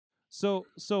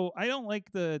So I don't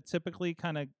like the typically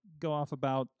kind of go off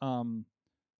about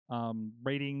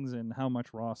ratings and how much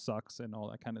Raw sucks and all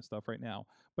that kind of stuff right now.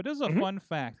 But this is a Mhm. fun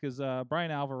fact because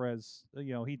Brian Alvarez, he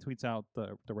tweets out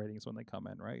the ratings when they come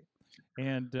in, right?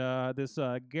 And this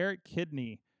Garrett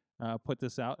Kidney put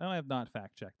this out. And I have not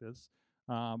fact checked this,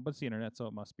 but it's the internet, so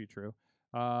it must be true.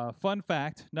 Fun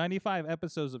fact: 95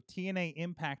 episodes of TNA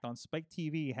Impact on Spike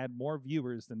TV had more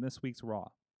viewers than this week's Raw.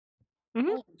 Mhm.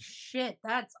 Holy shit,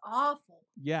 that's awful.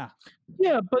 Yeah,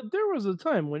 Yeah, but there was a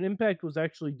time when Impact was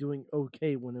actually doing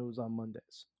okay when it was on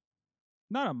Mondays.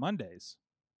 not on Mondays.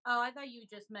 Oh, I thought you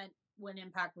just meant when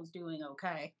Impact was doing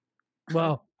okay.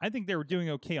 Well, I think they were doing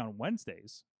okay on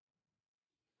Wednesdays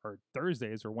or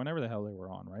Thursdays or whenever the hell they were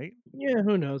on, right? yeah,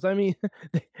 who knows? I mean,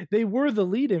 they were the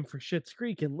lead-in for Schitt's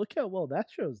Creek, and look how well that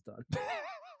show's done.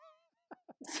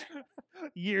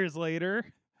 Years later.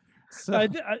 So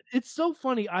It's so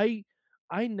funny.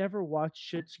 I never watched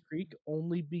Schitt's Creek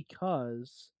only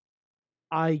because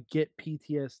I get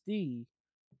PTSD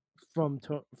from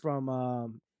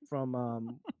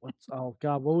what's oh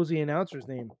god, what was the announcer's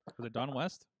name? was it Don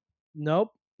West?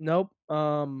 Nope.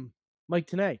 Mike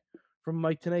Tenay. From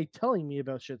Mike Tenay telling me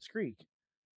about Schitt's Creek.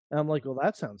 And I'm like, well,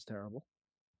 that sounds terrible.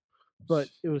 But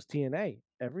it was TNA.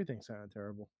 Everything sounded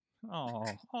terrible. Oh.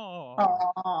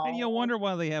 And you wonder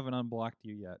why they haven't unblocked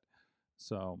you yet.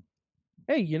 So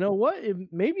Hey, you know what?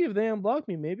 Maybe if they unblock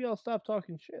me, maybe I'll stop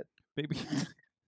talking shit. maybe